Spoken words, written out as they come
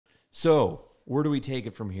So where do we take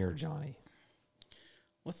it from here, Johnny?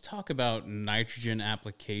 Let's talk about nitrogen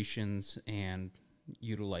applications and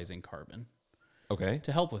utilizing carbon. Okay.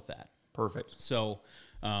 To help with that. Perfect. So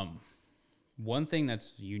one thing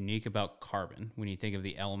that's unique about carbon, when you think of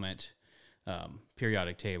the element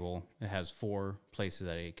periodic table, it has 4 places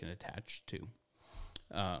that it can attach to.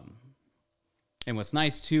 And what's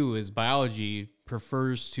nice, too, is biology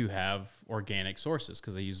prefers to have organic sources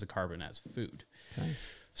because they use the carbon as food. Okay.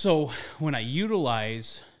 So when I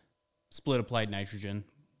utilize split applied nitrogen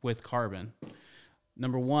with carbon,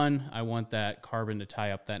 number one, I want that carbon to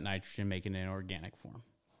tie up that nitrogen, making it in organic form.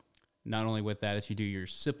 Not only with that, if you do your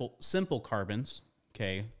simple carbons,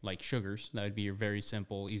 okay, like sugars, that would be your very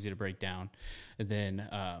simple, easy to break down. And then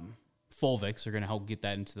fulvics are going to help get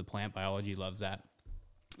that into the plant. Biology loves that.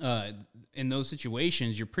 In those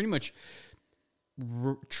situations, you're pretty much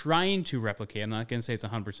trying to replicate, I'm not going to say it's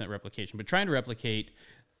 100% replication, but trying to replicate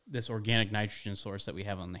this organic nitrogen source that we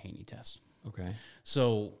have on the Haney test. Okay.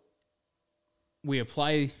 So we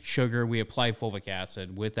apply sugar, we apply fulvic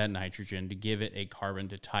acid with that nitrogen to give it a carbon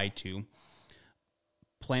to tie to.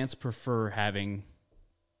 Plants prefer having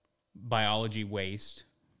biology waste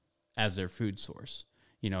as their food source.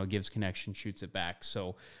 You know, it gives connection, shoots it back.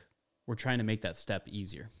 So we're trying to make that step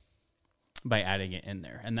easier by adding it in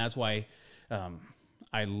there. And that's why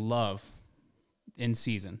I love in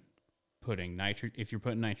season putting if you're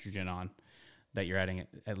putting nitrogen on, that you're adding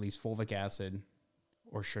at least fulvic acid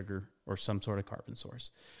or sugar or some sort of carbon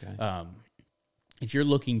source. Okay. If you're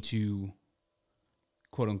looking to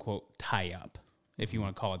quote unquote tie up, if you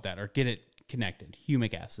want to call it that, or get it connected,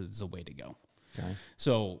 humic acid is the way to go. Okay.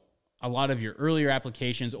 So a lot of your earlier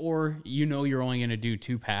applications, or you're only going to do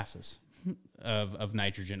 2 passes of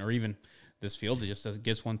nitrogen, or even this field, it just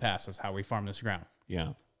gets 1 pass. That's how we farm this ground.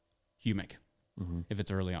 Yeah. Humic, if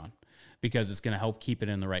it's early on, because it's going to help keep it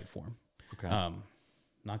in the right form. Okay.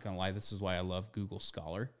 Not going to lie, this is why I love Google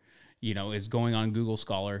Scholar. Is going on Google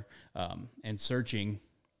Scholar and searching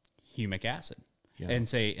humic acid and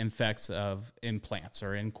say effects in plants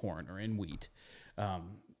or in corn or in wheat. And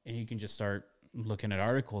you can just start looking at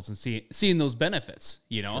articles and seeing those benefits.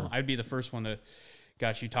 Sure. I'd be the first one to,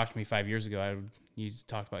 gosh, you talked to me 5 years ago, you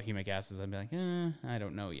talked about humic acids, I'd be like, I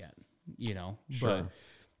don't know yet, Sure. But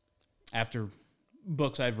after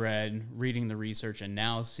books I've read, reading the research, and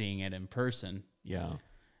now seeing it in person,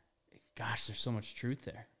 gosh, there's so much truth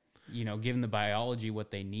there. Giving the biology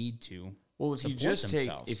what they need to. Well, if you just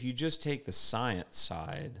take the science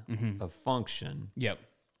side of function,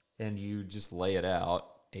 and you just lay it out,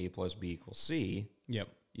 A plus B equals C. Yep.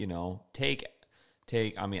 Take.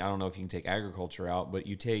 I mean, I don't know if you can take agriculture out, but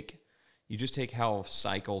you just take how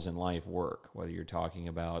cycles in life work. Whether you're talking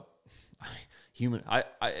about human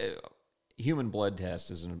blood test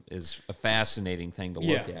is a fascinating thing to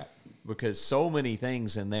look at, because so many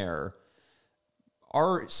things in there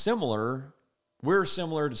are similar. We're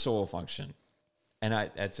similar to soil function, and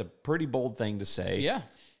that's a pretty bold thing to say. Yeah,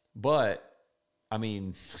 but I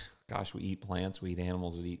mean, gosh, we eat plants. We eat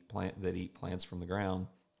animals that eat plants from the ground.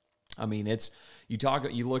 I mean, you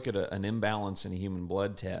look at an imbalance in a human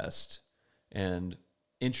blood test, and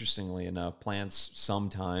interestingly enough, plants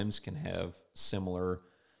sometimes can have similar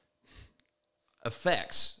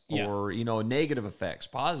effects, or negative effects,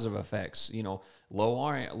 positive effects.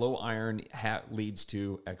 Low iron leads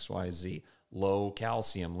to XYZ. Low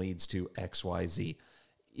calcium leads to XYZ.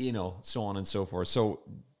 So on and so forth. So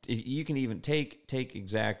you can even take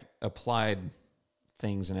exact applied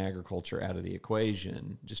things in agriculture out of the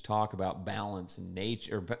equation. Just talk about balance in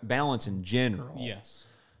nature, or balance in general. Yes.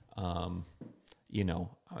 Yeah,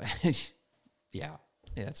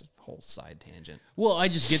 it's a whole side tangent. Well, I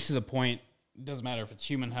just get to the point. It doesn't matter if it's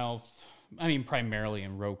human health. I mean, primarily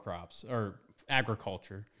in row crops or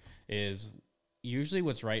agriculture, is usually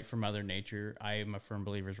what's right for Mother Nature. I am a firm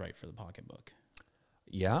believer is right for the pocketbook.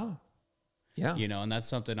 Yeah. Yeah. And that's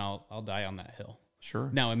something I'll die on that hill. Sure.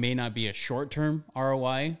 Now, it may not be a short-term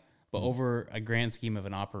ROI, but over a grand scheme of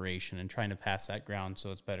an operation and trying to pass that ground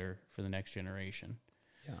so it's better for the next generation.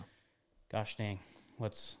 Yeah. Gosh dang.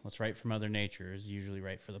 What's right for Mother Nature is usually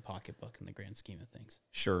right for the pocketbook in the grand scheme of things.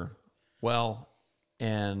 Sure. Well,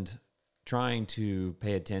 and trying to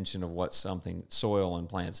pay attention of what soil and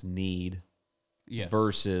plants need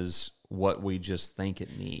versus what we just think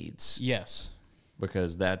it needs. Yes.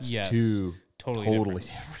 Because that's two totally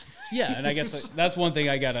different. Yeah, and I guess that's one thing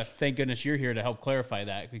I got to thank goodness you're here to help clarify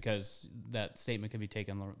that, because that statement could be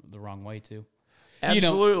taken the wrong way too.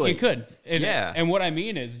 Absolutely. It could. And what I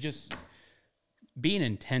mean is just being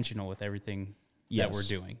intentional with everything that we're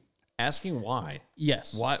doing. Asking why.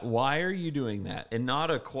 Yes. Why are you doing that? And not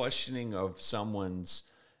a questioning of someone's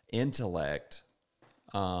intellect,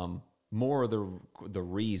 more the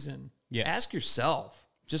reason. Yes. Ask yourself.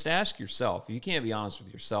 Just ask yourself. If you can't be honest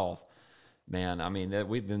with yourself, man, I mean,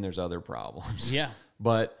 then there's other problems. Yeah.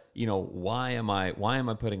 But, you know, why am I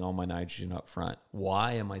putting all my nitrogen up front?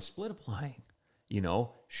 Why am I split applying? You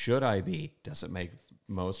know, should I be? Does it make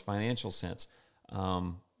most financial sense?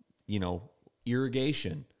 You know,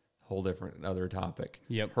 irrigation, whole different other topic.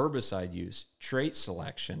 Yep. Herbicide use, trait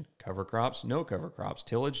selection, cover crops, no cover crops,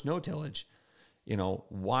 tillage, no tillage. You know,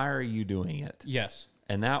 why are you doing it? Yes.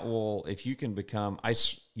 And that will, if you can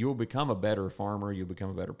you'll become a better farmer, you'll become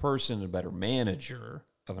a better person, a better manager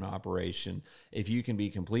of an operation if you can be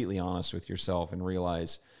completely honest with yourself and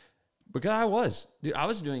realize, because I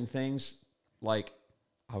was doing things like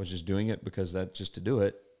I was just doing it because that's just to do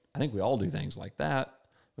it. I think we all do things like that.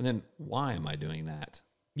 But then why am I doing that?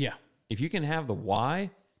 Yeah. If you can have the why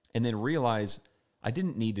and then realize I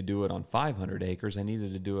didn't need to do it on 500 acres, I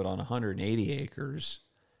needed to do it on 180 acres.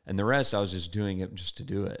 And the rest, I was just doing it just to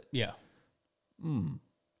do it. Yeah. You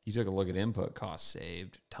took a look at input costs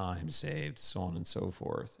saved, time saved, so on and so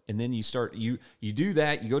forth. And then you start, you do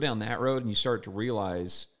that, you go down that road and you start to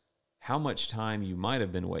realize how much time you might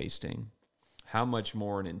have been wasting, how much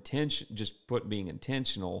more being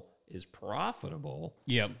intentional is profitable.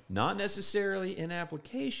 Yep. Not necessarily in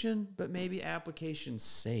application, but maybe application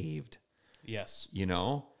saved. Yes. You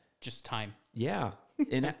know? Just time. Yeah.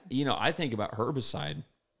 And, you know, I think about herbicide.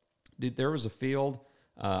 Dude, there was a field,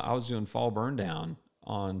 I was doing fall burn down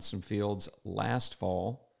on some fields last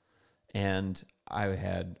fall, and I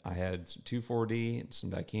had some 2,4-D, some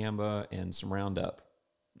dicamba, and some Roundup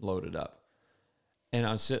loaded up. And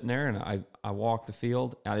I was sitting there, and I walked the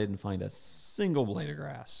field. I didn't find a single blade of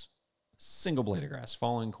grass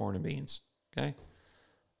falling corn and beans. Okay?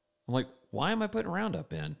 I'm like, why am I putting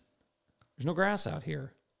Roundup in? There's no grass out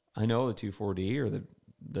here. I know the 2,4-D or the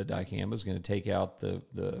dicamba is going to take out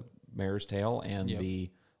the mare's tail and the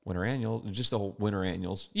winter annuals, just the whole winter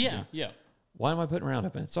annuals. Yeah, yeah. Why am I putting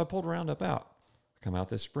Roundup in? So I pulled Roundup out. I come out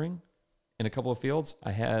this spring. In a couple of fields,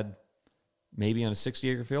 I had, maybe on a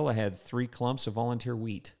 60-acre field, I had 3 clumps of volunteer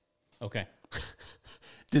wheat. Okay.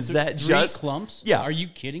 Does that 3 just... clumps? Yeah. Are you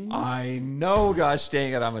kidding me? I know, gosh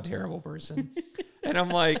dang it, I'm a terrible person. And I'm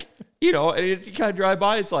like, you know, and you kind of drive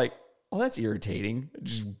by, it's like, oh, that's irritating.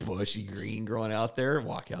 Just bushy green growing out there.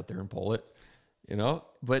 Walk out there and pull it, you know?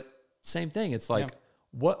 But same thing. It's like,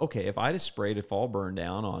 okay, if I just sprayed a fall burn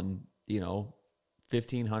down on, you know,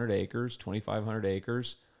 1,500 acres, 2,500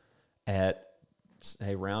 acres at,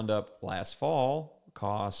 say, Roundup last fall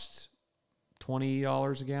cost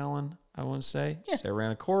 $20 a gallon, I want to say. Yeah. So I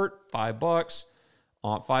ran a quart, $5.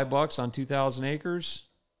 On $5 on 2,000 acres,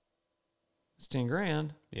 it's 10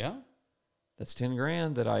 grand. Yeah. That's 10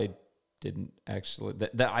 grand that I didn't actually,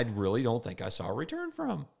 that I really don't think I saw a return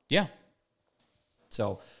from. Yeah.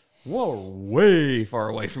 So we're way far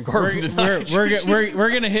away from carbon to nitrogen. We're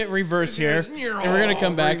going to hit reverse here, and we're going to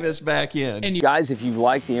come back. Bring this back in. And guys, if you've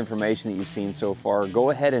liked the information that you've seen so far,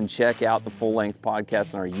 go ahead and check out the full-length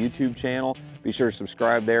podcast on our YouTube channel. Be sure to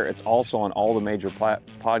subscribe there. It's also on all the major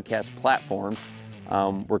podcast platforms.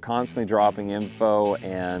 We're constantly dropping info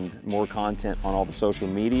and more content on all the social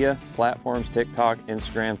media platforms, TikTok,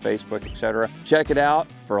 Instagram, Facebook, etc. Check it out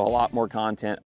for a lot more content.